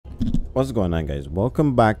What's going on, guys?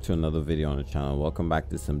 Welcome back to another video on the channel. Welcome back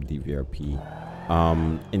to some DVRP.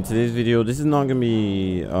 In today's video, this is not gonna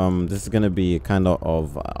be this is gonna be kind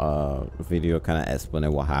of video kind of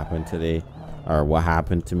explaining what happened today, or what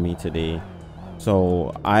happened to me today.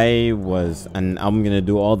 So I'm gonna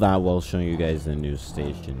do all that while showing you guys the news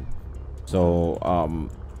station. So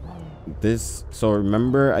so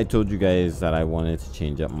remember I told you guys that I wanted to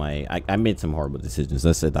change up my I made some horrible decisions,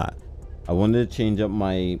 let's say that. I wanted to change up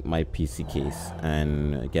my PC case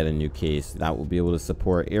and get a new case that will be able to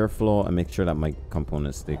support airflow and make sure that my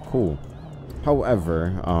components stay cool.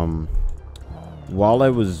 However, while I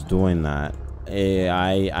was doing that,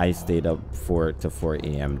 I stayed up to 4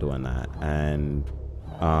 a.m. doing that, and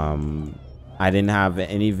I didn't have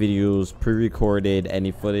any videos pre-recorded,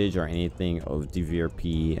 any footage or anything of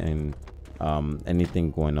DVRP and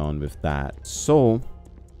anything going on with that. So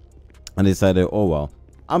I decided, oh well,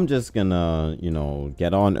 I'm just gonna, you know,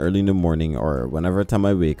 get on early in the morning or whenever time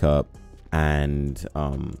I wake up and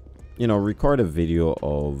you know, record a video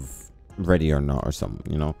of Ready or Not or something,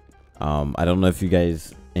 you know. I don't know if you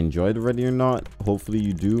guys enjoyed Ready or Not. Hopefully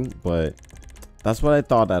you do, but that's what I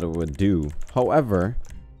thought that it would do. However,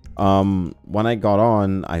 when I got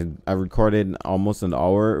on, I recorded almost an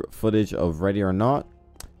hour footage of Ready or Not.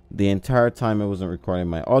 The entire time I wasn't recording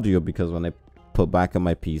my audio because when I put back on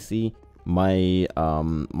my PC, my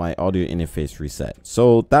my audio interface reset,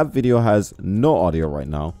 so that video has no audio right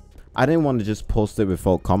now. I didn't want to just post it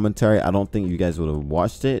without commentary. I don't think you guys would have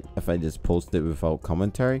watched it if I just posted it without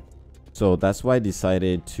commentary. So that's why I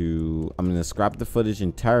decided to, I'm gonna scrap the footage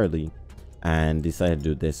entirely and decided to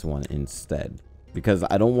do this one instead, because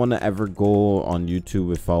I don't want to ever go on YouTube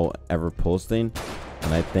without ever posting,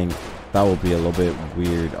 and I think that would be a little bit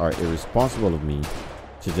weird or irresponsible of me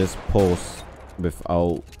to just post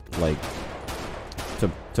without, like,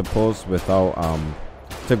 to post without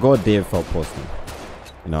to go a day without posting.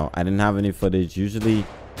 You know, I didn't have any footage. Usually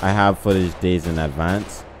I have footage days in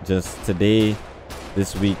advance. Just today,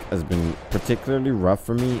 this week has been particularly rough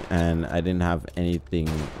for me and I didn't have anything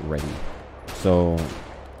ready. So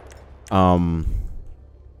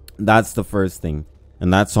that's the first thing,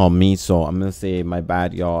 and that's on me. So I'm gonna say my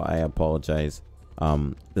bad, y'all. I apologize.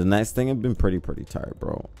 The next thing, I've been pretty tired,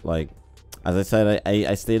 bro. Like, as I said,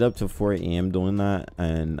 I stayed up to 4 a.m. doing that,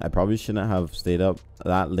 and I probably shouldn't have stayed up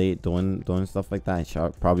that late doing stuff like that. I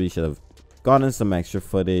probably should have gotten some extra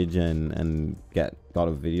footage and got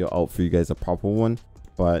a video out for you guys, a proper one,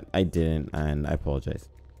 but I didn't, and I apologize.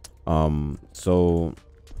 So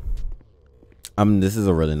this is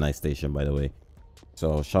a really nice station, by the way.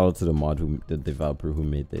 So shout out to the developer who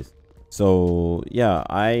made this. So yeah,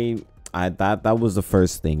 that was the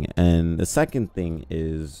first thing, and the second thing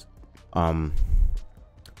is,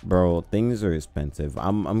 bro, things are expensive.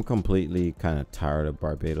 I'm completely kind of tired of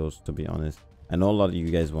Barbados, to be honest. I know a lot of you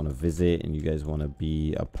guys want to visit and you guys want to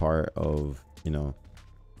be a part of, you know,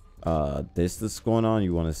 this that's going on.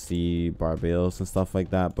 You want to see Barbados and stuff like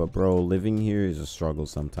that, but bro, living here is a struggle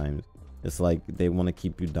sometimes. It's like they want to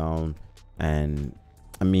keep you down, and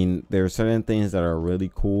I mean, there are certain things that are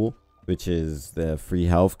really cool, which is the free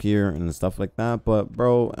healthcare and stuff like that, but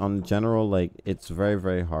bro, on general, like, it's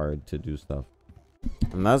very hard to do stuff.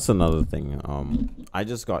 And that's another thing. I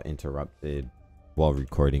just got interrupted while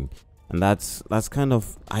recording, and that's kind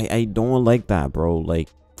of, I don't like that, bro. Like,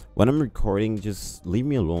 when I'm recording, just leave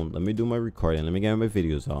me alone. Let me do my recording, let me get my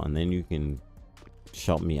videos out, and then you can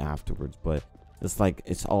shout me afterwards. But it's like,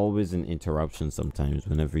 it's always an interruption sometimes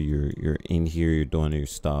whenever you're in here, you're doing your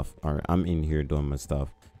stuff, or I'm in here doing my stuff.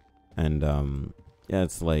 And yeah,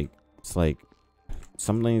 it's like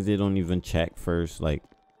sometimes they don't even check first. Like,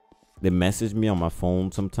 they message me on my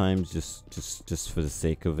phone sometimes just for the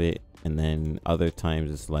sake of it, and then other times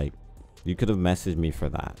it's like, you could have messaged me for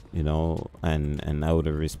that, you know, and I would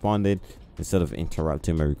have responded instead of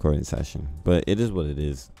interrupting my recording session. But it is what it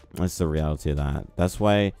is. That's the reality of that. That's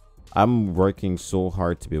why I'm working so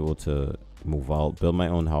hard to be able to move out, build my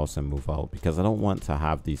own house and move out, because I don't want to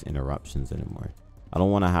have these interruptions anymore. I don't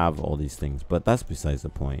want to have all these things, but that's besides the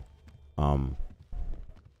point.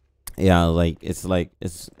 Yeah, like, it's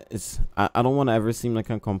I don't want to ever seem like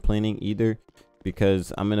I'm complaining either,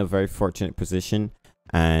 because I'm in a very fortunate position,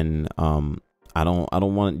 and I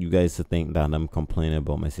don't want you guys to think that I'm complaining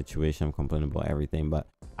about my situation. I'm complaining about everything, but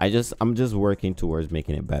I'm just working towards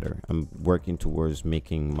making it better. I'm working towards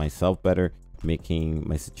making myself better, making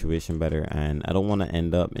my situation better, and I don't want to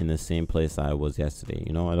end up in the same place I was yesterday.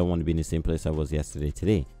 You know, I don't want to be in the same place I was yesterday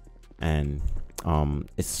today. And I'm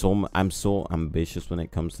so ambitious when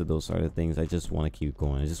it comes to those sort of things. I just want to keep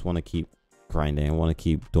going. I just want to keep grinding. I want to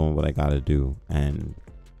keep doing what I gotta do, and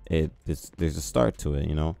there's a start to it,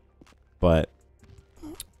 you know. But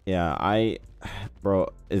yeah, bro,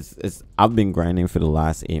 I've been grinding for the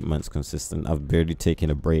last 8 months consistent. I've barely taken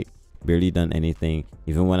a break, barely done anything.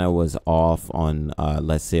 Even when I was off on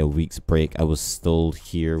let's say a week's break, I was still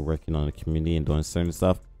here working on the community and doing certain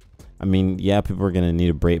stuff. I mean, yeah, people are gonna need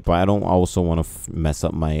a break, but I don't also want to mess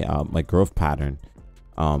up my my growth pattern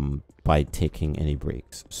by taking any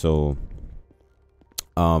breaks. So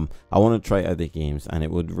I want to try other games, and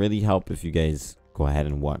it would really help if you guys go ahead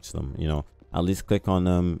and watch them. You know, at least click on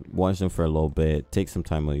them, watch them for a little bit, take some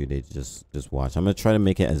time out of your day to just watch. I'm gonna try to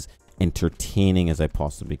make it as entertaining as I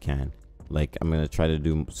possibly can. Like, I'm gonna try to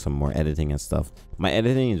do some more editing and stuff. My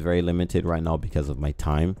editing is very limited right now because of my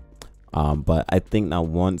time. But I think that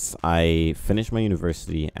once I finish my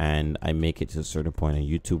university and I make it to a certain point on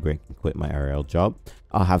YouTube where I can quit my RL job,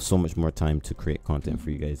 I'll have so much more time to create content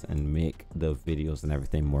for you guys and make the videos and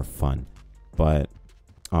everything more fun. But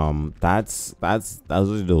those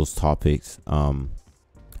are those topics. I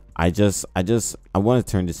want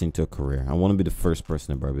to turn this into a career. I want to be the first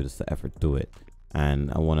person in Barbados to ever do it,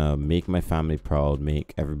 and I want to make my family proud,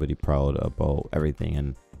 make everybody proud about everything.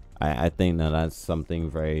 And I think that that's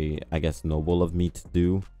something very, I guess, noble of me to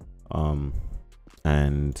do.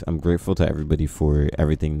 And I'm grateful to everybody for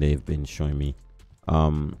everything they've been showing me.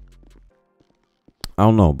 I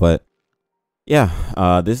don't know, but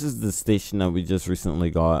yeah, this is the station that we just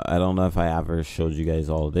recently got. I don't know if I ever showed you guys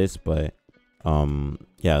all of this, but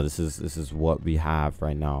yeah, this is what we have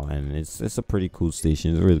right now, and it's a pretty cool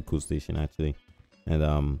station. It's a really cool station actually.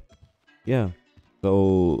 And yeah,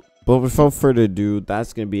 so but without further ado,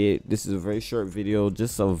 that's gonna be it. This is a very short video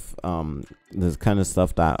just of this kind of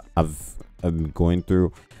stuff that I've been going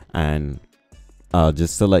through, and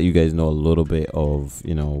just to let you guys know a little bit of,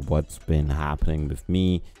 you know, what's been happening with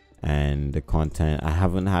me and the content. I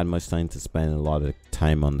haven't had much time to spend a lot of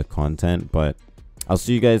time on the content, but I'll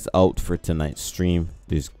see you guys out for tonight's stream.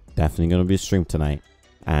 There's definitely gonna be a stream tonight,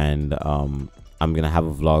 and I'm gonna have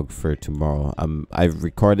a vlog for tomorrow. I've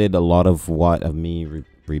recorded a lot of me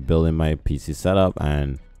rebuilding my PC setup,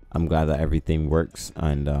 and I'm glad that everything works,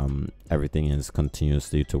 and everything is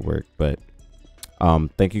continuously to work. But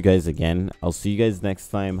thank you guys again. I'll see you guys next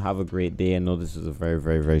time. Have a great day. I know this is a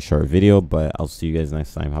very short video, but I'll see you guys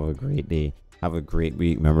next time. Have a great day, have a great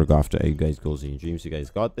week. Remember, go after you guys goals and your dreams. You guys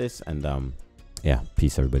got this. And yeah,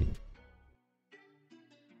 peace everybody.